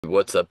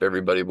What's up,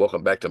 everybody?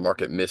 Welcome back to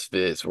Market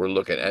Misfits. We're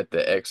looking at the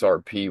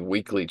XRP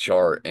weekly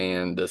chart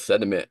and the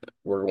sentiment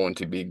we're going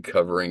to be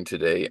covering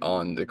today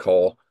on the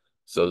call.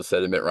 So the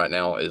sentiment right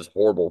now is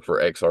horrible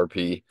for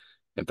XRP.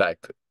 In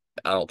fact,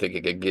 I don't think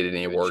it could get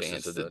any worse.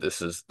 Chances that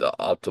this is the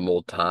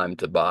optimal time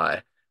to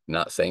buy.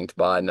 Not saying to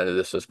buy. None of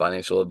this is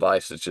financial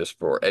advice. It's just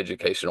for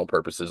educational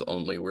purposes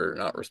only. We're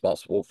not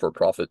responsible for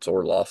profits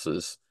or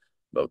losses.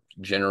 But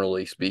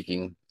generally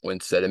speaking,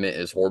 when sentiment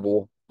is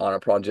horrible on a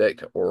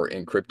project or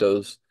in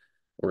cryptos,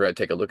 we're going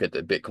to take a look at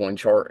the Bitcoin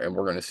chart and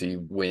we're going to see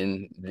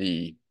when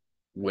the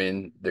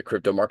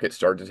crypto market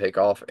started to take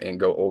off and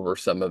go over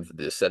some of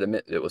the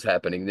sentiment that was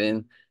happening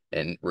then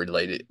and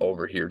relate it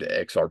over here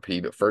to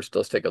XRP. But first,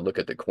 let's take a look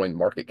at the coin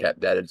market cap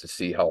data to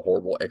see how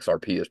horrible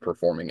XRP is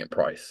performing in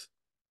price.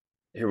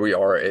 Here we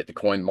are at the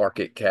coin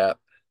market cap,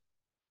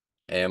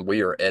 and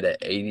we are at an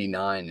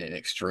 89 in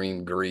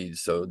extreme greed.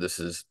 So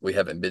we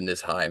haven't been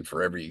this high in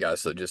forever, you guys.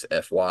 So just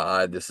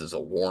FYI, this is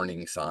a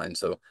warning sign.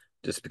 So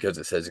just because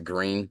it says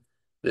green,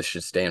 this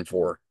should stand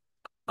for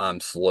I'm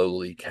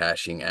slowly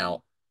cashing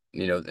out,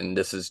 and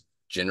this is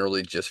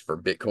generally just for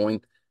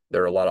Bitcoin.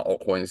 There are a lot of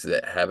altcoins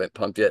that haven't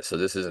pumped yet, so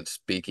this isn't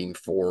speaking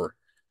for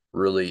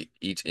really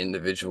each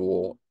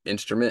individual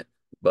instrument,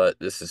 but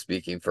this is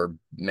speaking for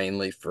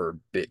mainly for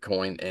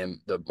Bitcoin and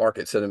the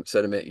market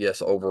sentiment,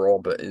 yes, overall.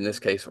 But in this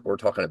case, we're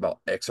talking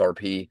about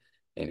XRP,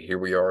 and here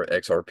we are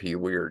at XRP.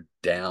 We're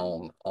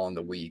down on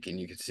the week, and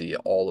you can see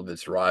all of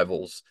its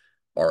rivals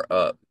are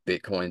up.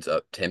 Bitcoin's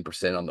up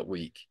 10% on the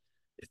week.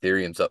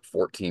 Ethereum's up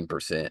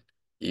 14%.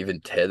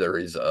 Even Tether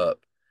is up.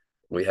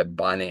 We have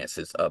Binance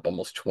is up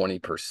almost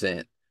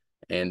 20%.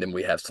 And then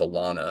we have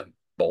Solana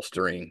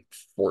bolstering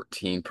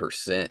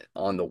 14%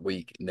 on the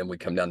week. And then we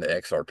come down to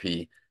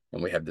XRP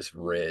and we have this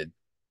red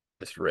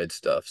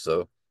stuff.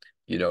 So,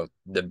 the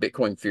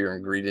Bitcoin Fear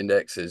and Greed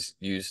Index is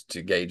used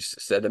to gauge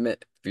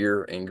sentiment,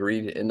 fear, and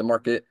greed in the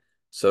market.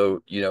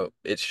 So,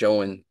 it's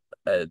showing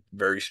a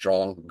very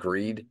strong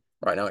greed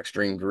right now,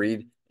 extreme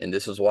greed. And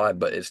this is why,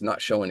 but it's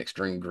not showing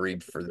extreme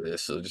greed for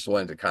this. So just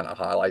wanted to kind of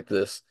highlight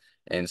this.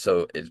 And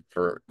so it's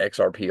for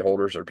XRP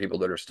holders or people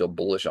that are still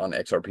bullish on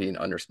XRP and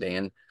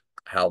understand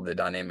how the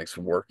dynamics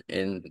work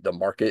in the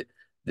market.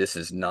 This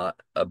is not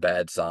a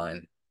bad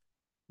sign.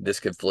 This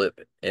could flip,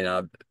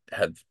 and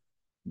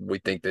we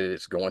think that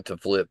it's going to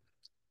flip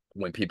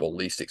when people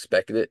least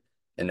expected it,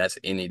 and that's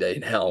any day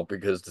now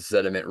because the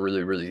sentiment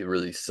really, really,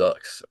 really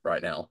sucks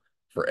right now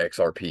for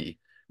XRP.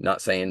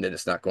 Not saying that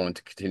it's not going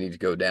to continue to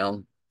go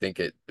down. Think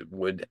it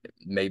would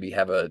maybe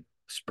have a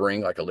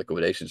spring, like a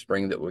liquidation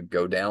spring that would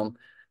go down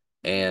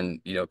and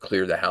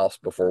clear the house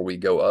before we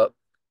go up.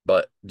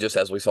 But just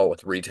as we saw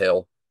with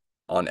retail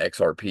on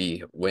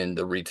XRP, when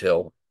the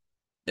retail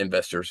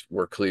investors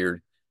were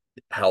cleared,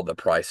 how the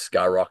price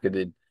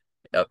skyrocketed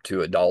up to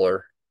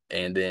 $1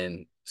 and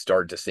then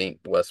started to sink.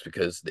 Well, that's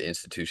because the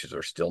institutions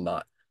are still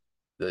not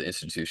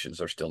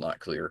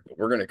clear. But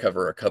we're going to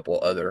cover a couple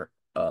other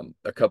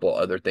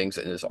things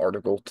in this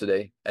article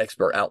today.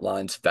 Expert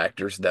outlines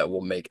factors that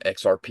will make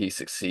XRP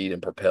succeed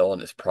and propel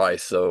in its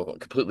price. So I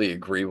completely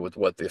agree with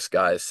what this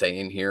guy is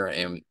saying here,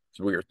 and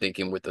we are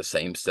thinking with the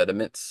same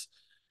sentiments.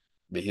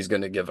 But he's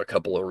going to give a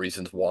couple of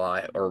reasons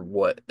why or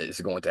what is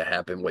going to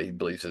happen, what he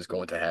believes is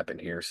going to happen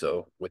here.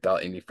 So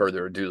without any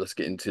further ado, let's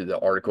get into the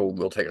article.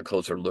 We'll take a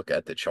closer look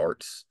at the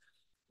charts.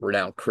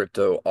 Renowned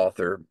crypto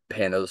author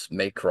Panos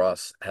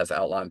Makros has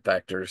outlined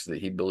factors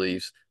that he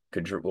believes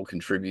will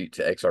contribute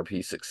to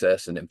XRP's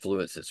success and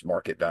influence its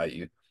market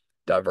value,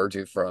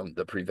 diverging from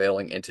the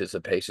prevailing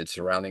anticipation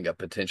surrounding a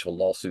potential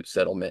lawsuit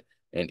settlement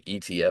and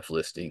ETF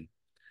listing.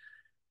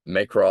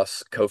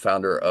 Makros,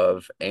 co-founder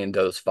of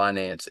Andos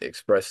Finance,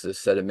 expressed this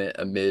sentiment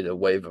amid a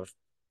wave of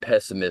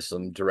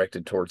pessimism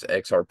directed towards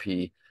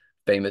XRP.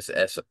 Famous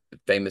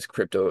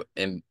crypto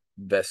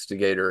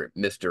investigator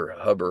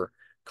Mr. Huber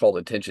called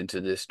attention to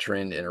this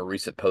trend in a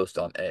recent post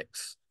on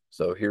X.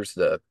 So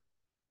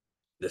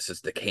this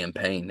is the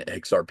campaign.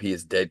 XRP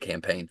is dead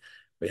campaign.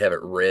 We have it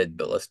red,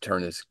 but let's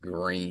turn this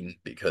green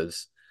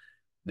because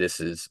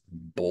this is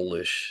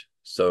bullish.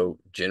 So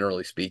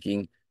generally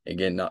speaking,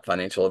 again, not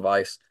financial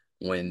advice.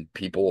 When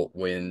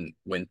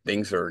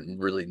things are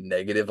really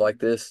negative like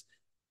this,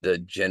 the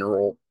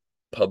general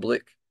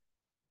public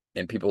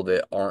and people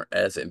that aren't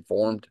as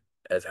informed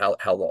as how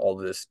all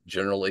this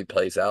generally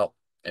plays out.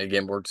 And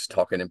again, we're just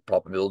talking in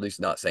probabilities,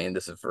 not saying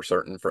this is for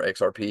certain for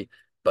XRP,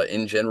 but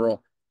in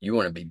general, you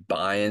want to be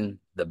buying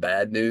the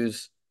bad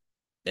news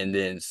and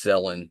then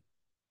selling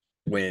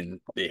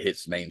when it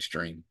hits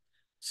mainstream.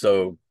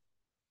 So,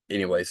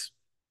 anyways,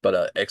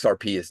 but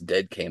XRP is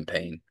dead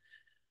campaign.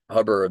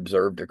 Huber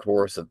observed a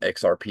chorus of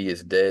XRP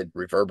is dead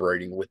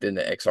reverberating within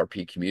the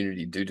XRP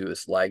community due to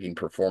its lagging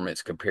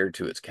performance compared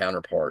to its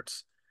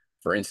counterparts.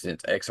 For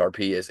instance,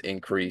 XRP has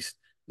increased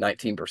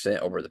 19%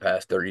 over the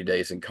past 30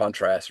 days. In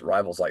contrast,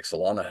 rivals like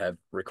Solana have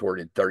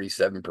recorded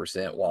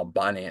 37%, while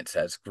Binance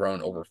has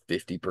grown over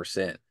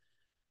 50%.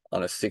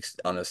 On a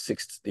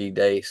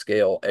 60-day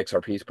scale,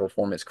 XRP's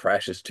performance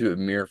crashes to a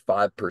mere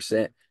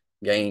 5%,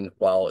 gain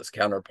while its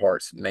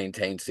counterparts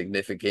maintain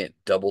significant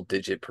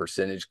double-digit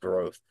percentage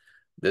growth.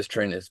 This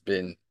trend has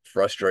been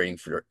frustrating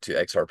to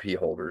XRP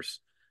holders.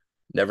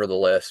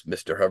 Nevertheless,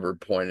 Mr. Hubbard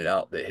pointed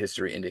out that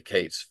history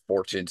indicates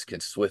fortunes can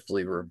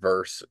swiftly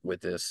reverse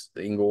with this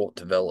single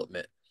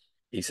development.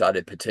 He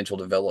cited potential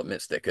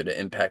developments that could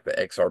impact the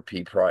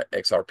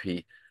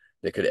XRP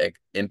that could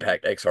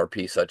impact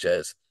XRP, such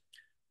as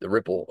the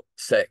Ripple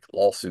SEC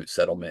lawsuit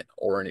settlement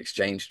or an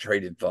exchange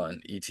traded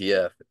fund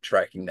ETF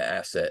tracking the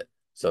asset.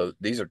 So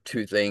these are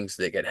two things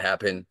that could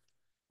happen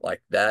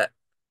like that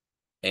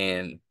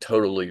and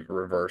totally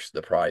reverse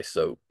the price.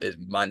 So it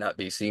might not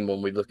be seen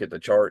when we look at the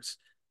charts,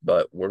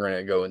 but we're going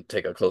to go and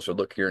take a closer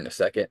look here in a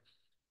second.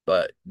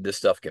 But this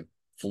stuff can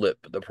flip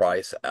the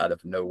price out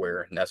of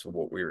nowhere. And that's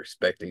what we were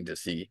expecting to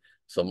see,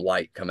 some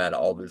light come out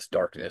of all this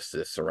darkness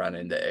that's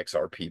surrounding the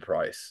XRP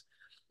price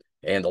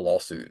and the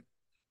lawsuit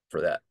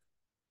for that.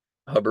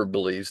 Hubbard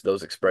believes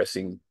those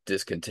expressing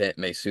discontent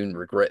may soon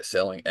regret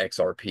selling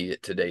XRP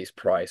at today's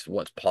price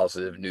once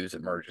positive news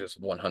emerges.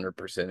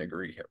 100%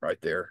 agree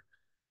right there.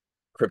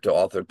 Crypto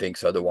author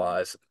thinks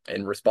otherwise.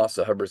 In response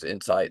to Hubbard's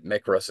insight,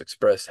 Mekros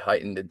expressed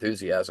heightened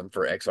enthusiasm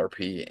for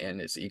XRP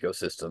and its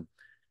ecosystem.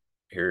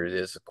 Here it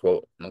is,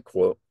 quote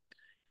unquote.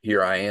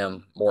 Here I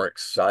am, more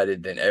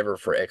excited than ever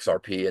for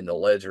XRP and the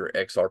Ledger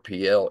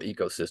XRPL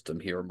ecosystem,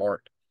 he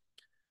remarked.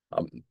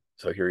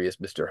 So here he is,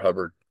 Mr.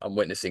 Hubbard. I'm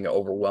witnessing an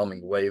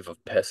overwhelming wave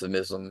of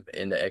pessimism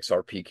in the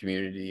XRP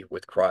community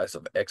with cries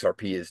of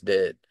XRP is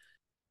dead.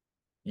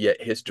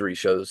 Yet history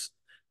shows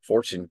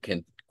fortune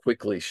can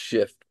quickly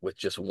shift with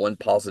just one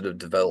positive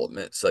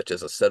development, such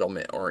as a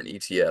settlement or an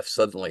ETF.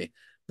 Suddenly,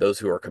 those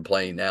who are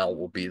complaining now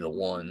will be the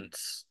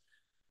ones.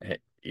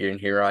 And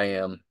here I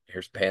am.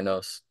 Here's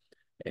Panos.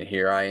 And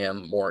here I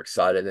am more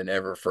excited than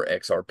ever for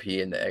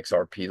XRP and the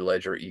XRP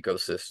Ledger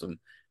ecosystem.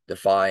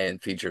 DeFi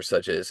and features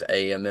such as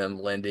AMM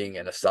lending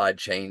and a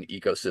sidechain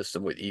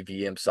ecosystem with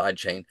EVM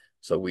sidechain.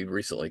 So we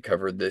recently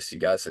covered this, you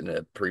guys, in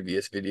a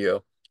previous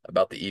video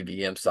about the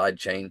EVM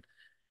sidechain,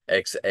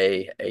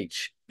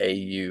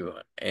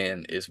 XAHAU,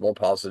 and is more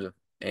positive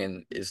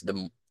and is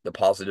the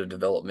positive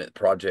development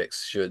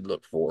projects should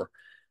look for,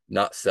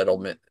 not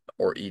settlement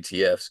or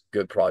ETFs.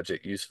 Good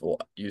project, useful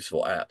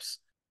apps.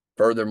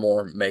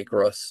 Furthermore,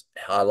 Mekros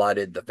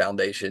highlighted the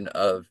foundation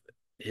of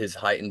his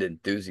heightened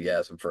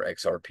enthusiasm for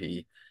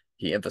XRP.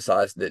 He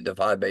emphasized that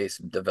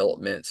DeFi-based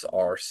developments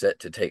are set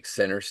to take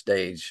center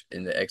stage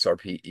in the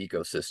XRP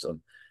ecosystem,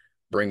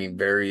 bringing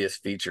various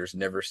features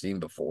never seen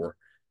before.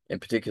 In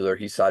particular,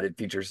 he cited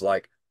features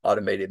like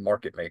automated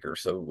market maker.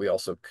 So we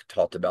also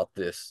talked about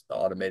this, the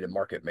automated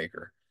market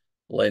maker,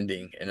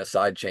 lending, and a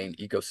sidechain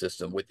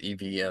ecosystem with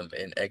EVM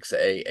and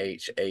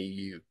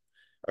XAHAU.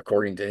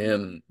 According to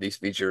him, these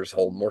features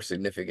hold more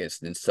significance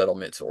than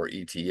settlements or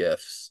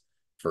ETFs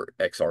for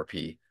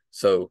XRP.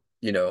 So,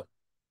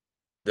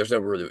 there's no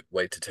really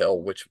way to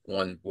tell which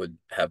one would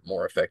have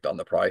more effect on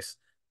the price.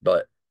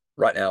 But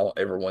right now,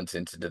 everyone's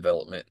into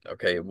development.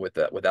 Okay, with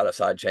that, without a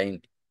side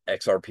chain,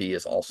 XRP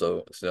is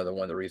also, it's another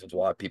one of the reasons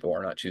why people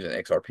are not choosing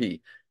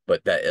XRP,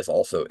 but that is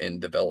also in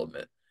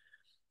development.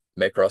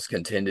 Mekros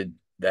contended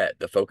that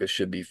the focus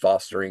should be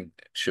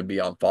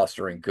on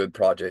fostering good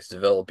projects,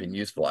 developing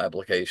useful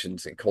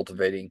applications, and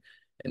cultivating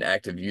an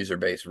active user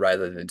base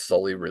rather than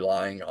solely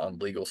relying on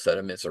legal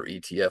settlements or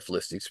ETF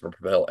listings to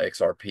propel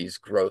XRP's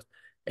growth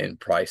and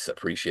price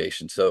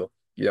appreciation. So,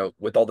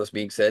 with all this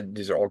being said,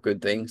 these are all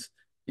good things,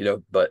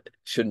 but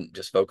shouldn't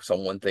just focus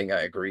on one thing.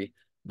 I agree.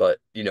 But,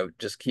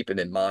 just keeping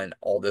in mind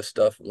all this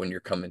stuff when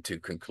you're coming to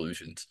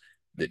conclusions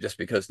that just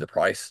because the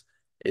price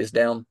is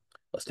down.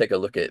 Let's take a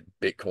look at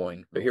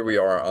Bitcoin. But here we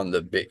are on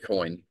the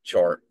Bitcoin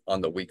chart,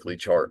 on the weekly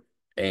chart.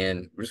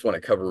 And we just want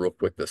to cover real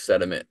quick the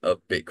sentiment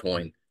of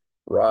Bitcoin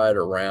right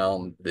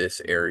around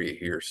this area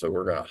here. So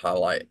we're going to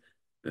highlight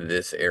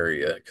this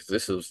area because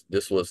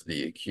this was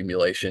the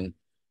accumulation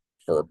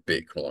for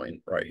Bitcoin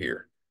right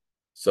here.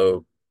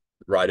 So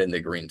right in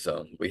the green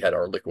zone. We had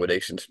our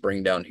liquidation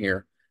spring down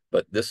here,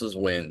 but this is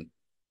when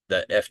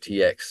the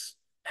FTX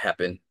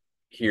happened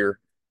here.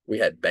 We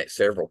had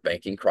several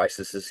banking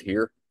crises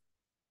here.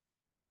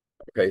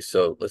 Okay,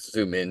 so let's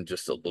zoom in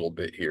just a little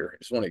bit here. I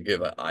just want to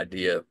give an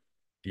idea,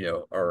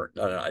 or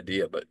not an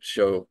idea, but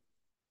show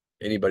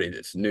anybody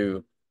that's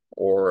new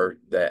or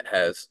that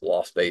has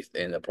lost faith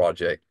in the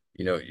project,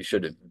 you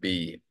shouldn't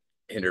be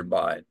hindered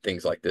by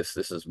things like this.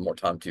 This is more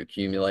time to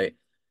accumulate.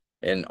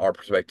 And our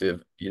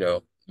perspective,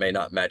 may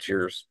not match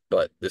yours,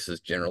 but this is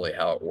generally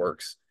how it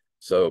works.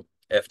 So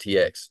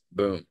FTX,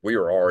 boom, we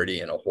were already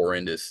in a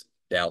horrendous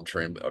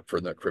downtrend for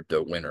the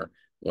crypto winter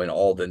when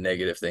all the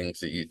negative things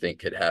that you think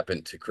could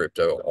happen to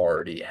crypto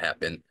already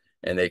happened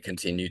and they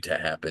continue to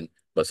happen.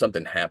 But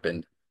something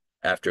happened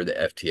after the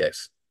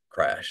FTX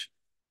crash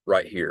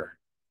right here.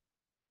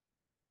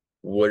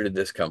 Where did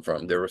this come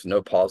from? There was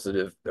no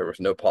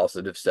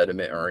positive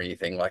sentiment or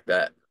anything like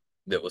that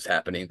was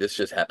happening. This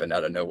just happened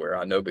out of nowhere.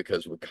 I know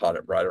because we caught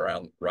it right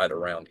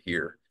around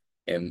here.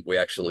 And we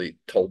actually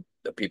told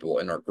the people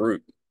in our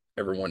group,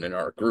 everyone in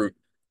our group,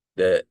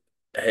 that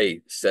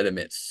hey,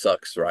 sentiment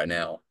sucks right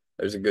now.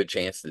 there's a good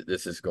chance that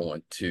this is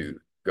going to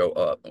go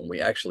up. And we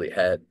actually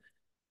had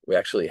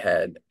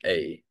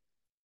a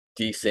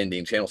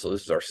descending channel. So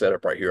this is our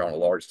setup right here on a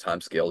large time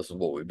scale. This is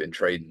what we've been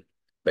trading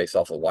based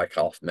off the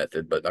Wyckoff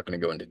method, but not going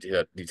to go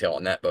into detail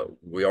on that. But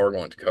we are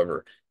going to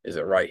cover is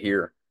that right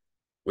here,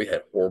 we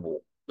had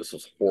this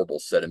was horrible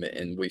sediment,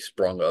 and we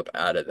sprung up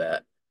out of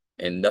that,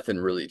 and nothing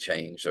really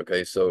changed.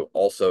 Okay, so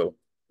also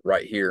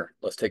right here,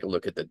 let's take a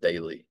look at the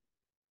daily.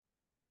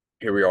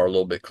 Here we are, a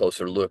little bit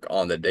closer look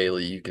on the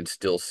daily. You can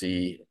still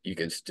see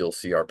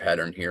our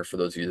pattern here. For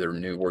those of you that are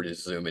new, we're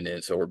just zooming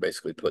in, so we're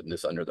basically putting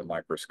this under the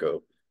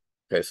microscope.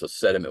 Okay, so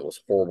sediment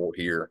was horrible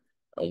here,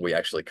 and we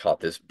actually caught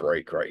this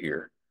break right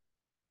here.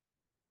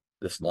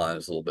 This line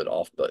is a little bit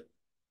off, but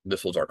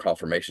this was our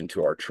confirmation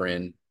to our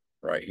trend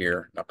right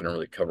here. Not going to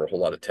really cover a whole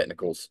lot of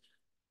technicals,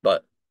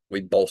 but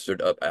we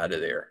bolstered up out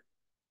of there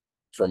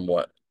from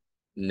what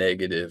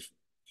negative,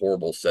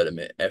 horrible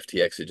sediment.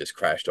 FTX had just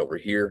crashed over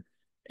here.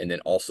 And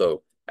then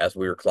also, as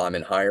we were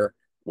climbing higher,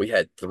 we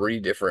had 3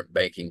 different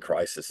banking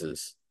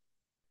crises,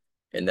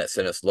 and that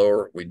sent us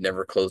lower. We'd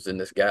never closed in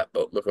this gap,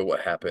 but look at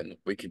what happened.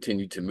 We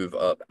continued to move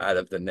up out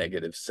of the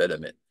negative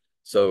sediment.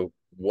 So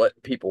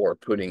what people are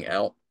putting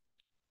out,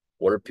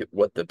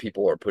 what the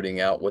people are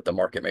putting out, what the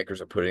market makers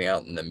are putting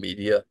out in the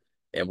media,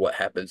 and what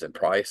happens in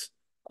price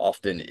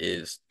often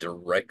is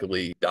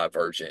directly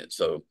divergent.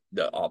 So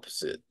the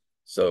opposite.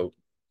 So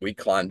we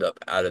climbed up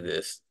out of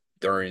this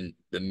during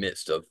the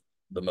midst of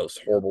the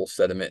most horrible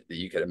sediment that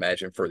you could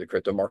imagine for the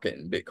crypto market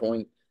and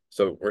Bitcoin.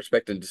 So we're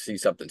expecting to see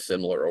something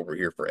similar over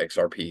here for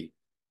XRP.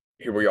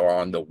 Here we are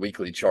on the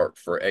weekly chart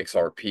for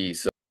XRP.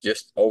 So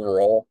just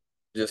overall,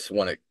 just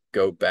want to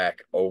go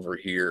back over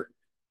here.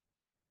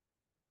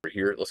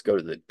 Let's go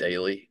to the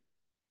daily,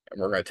 and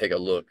we're going to take a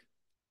look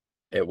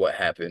at what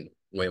happened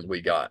when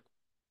we got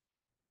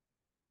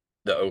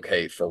the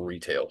okay for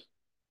retail.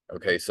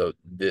 Okay, so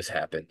this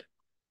happened.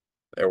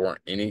 There weren't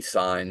any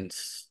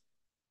signs.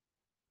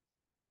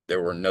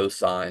 There were no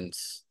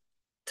signs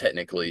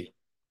technically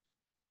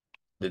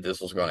that this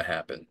was going to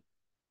happen.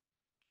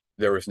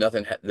 There was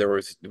nothing.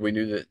 We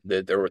knew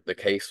that the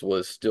case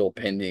was still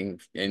pending,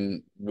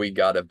 and we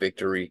got a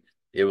victory.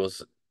 It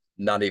was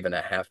not even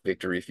a half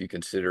victory if you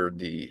consider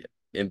the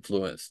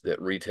influence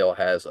that retail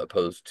has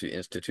opposed to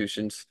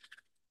institutions.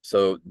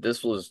 So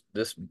this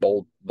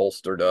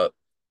bolstered up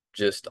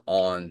just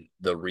on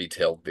the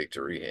retail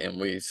victory,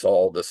 and we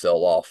saw the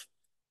sell off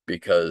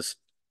because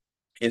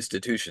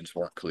institutions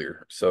weren't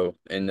clear. So,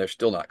 and they're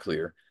still not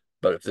clear.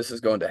 But if this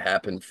is going to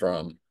happen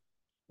from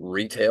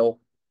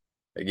retail,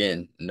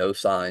 again, no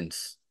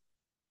signs,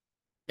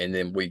 and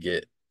then we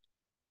get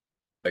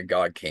a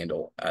God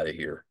candle out of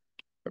here.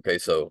 Okay,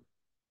 so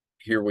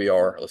here we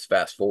are. Let's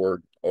fast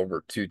forward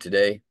over to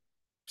today.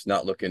 It's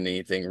not looking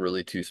anything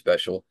really too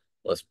special.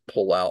 Let's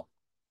pull out.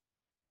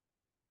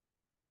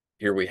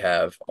 Here we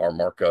have our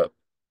markup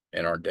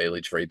and our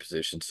daily trade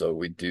position. So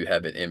we do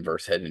have an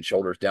inverse head and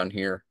shoulders down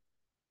here.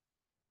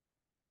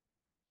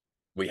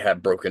 We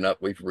have broken up.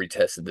 We've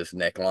retested this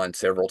neckline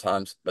several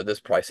times, but this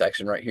price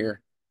action right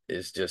here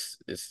is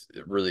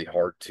really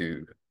hard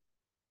to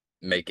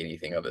make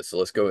anything of it. So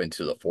let's go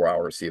into the 4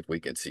 hours, see if we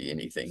can see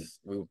anything.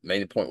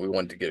 Main point we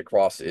wanted to get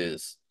across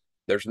is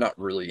there's not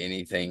really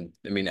anything.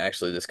 I mean,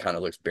 actually, this kind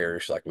of looks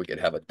bearish, like we could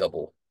have a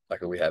double,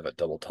 like we have a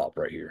double top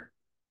right here.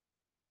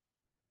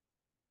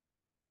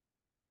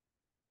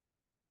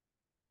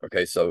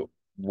 Okay, so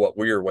what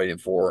we are waiting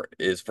for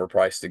is for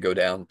price to go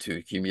down to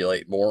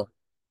accumulate more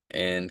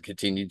and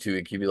continue to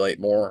accumulate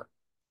more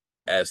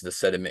as the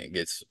sediment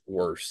gets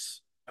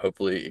worse.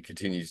 Hopefully it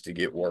continues to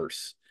get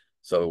worse.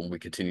 So we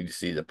continue to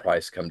see the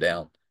price come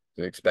down.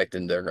 We're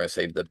expecting they're going to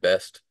save the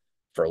best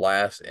for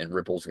last, and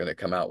Ripple's going to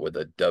come out with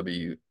a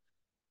W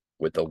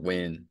with a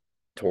win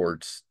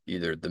towards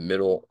either the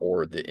middle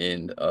or the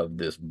end of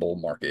this bull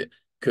market.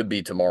 Could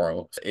be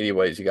tomorrow.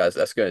 Anyways, you guys,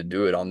 that's going to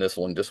do it on this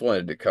one. Just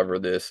wanted to cover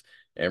this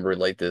and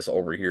relate this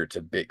over here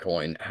to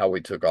Bitcoin, how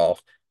we took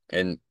off,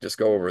 and just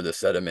go over the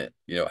sediment,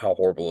 how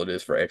horrible it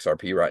is for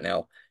XRP right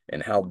now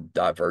and how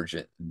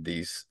divergent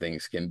these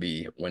things can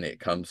be when it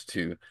comes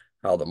to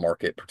how the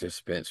market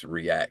participants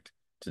react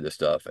to this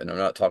stuff. And I'm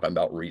not talking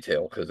about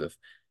retail, because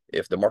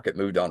if the market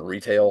moved on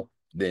retail,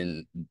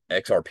 then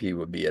XRP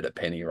would be at a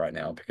penny right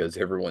now because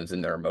everyone's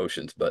in their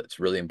emotions. But it's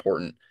really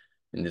important,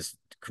 and it's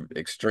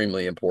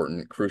extremely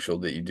important, crucial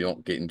that you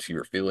don't get into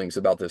your feelings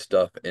about this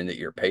stuff and that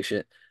you're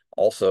patient.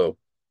 Also,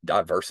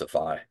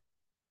 diversify.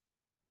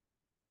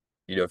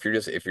 If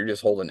you're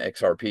just holding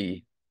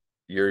XRP,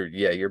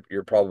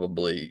 you're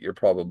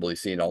probably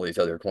seeing all these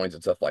other coins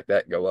and stuff like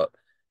that go up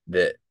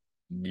that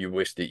you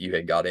wish that you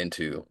had got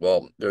into.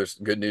 Well, there's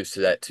good news to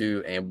that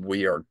too, and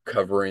we are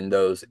covering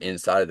those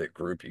inside of the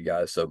group, you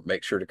guys. So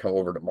make sure to come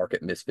over to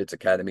Market Misfits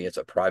Academy. It's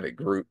a private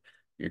group.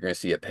 You're going to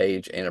see a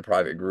page and a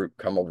private group.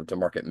 Come over to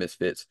Market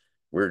Misfits.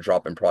 We're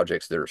dropping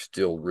projects that are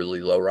still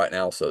really low right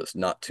now, so it's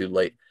not too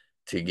late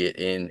to get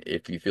in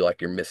if you feel like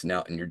you're missing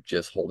out and you're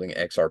just holding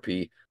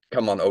XRP.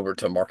 come on over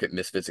to Market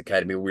Misfits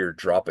Academy. We're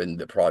dropping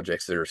the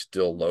projects that are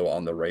still low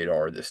on the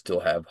radar that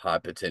still have high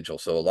potential.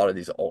 So a lot of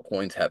these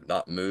altcoins have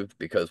not moved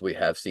because we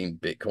have seen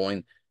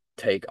Bitcoin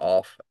take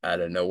off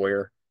out of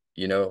nowhere,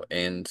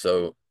 and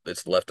so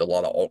it's left a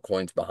lot of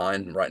altcoins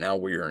behind. Right now,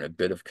 we are in a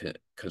bit of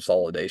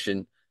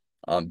consolidation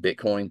on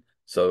Bitcoin.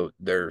 So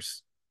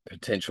there's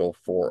potential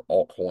for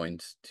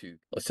altcoins to,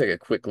 let's take a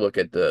quick look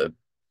at the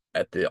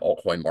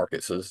altcoin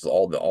market. So this is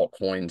all the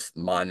altcoins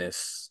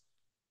minus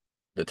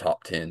the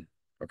top 10.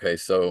 Okay,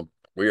 so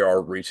we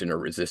are reaching a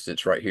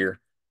resistance right here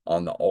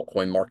on the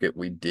altcoin market.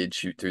 We did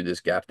shoot through this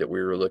gap that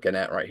we were looking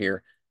at right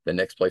here. The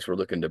next place we're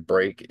looking to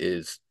break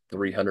is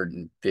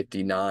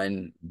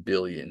 359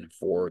 billion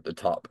for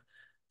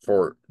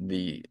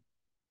the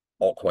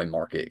altcoin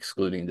market,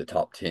 excluding the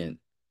top 10.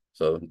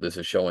 So this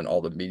is showing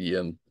all the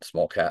medium,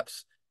 small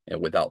caps,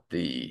 and without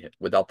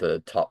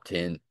the top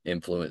 10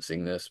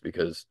 influencing this,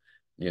 because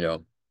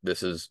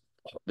this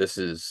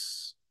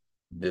is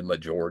the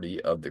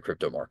majority of the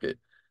crypto market.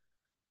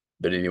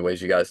 But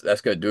anyways, you guys,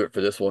 that's going to do it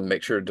for this one.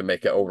 Make sure to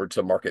make it over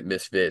to Market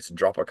Misfits,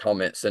 drop a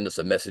comment, send us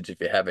a message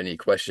if you have any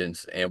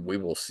questions, and we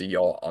will see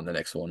y'all on the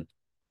next one.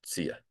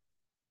 See ya.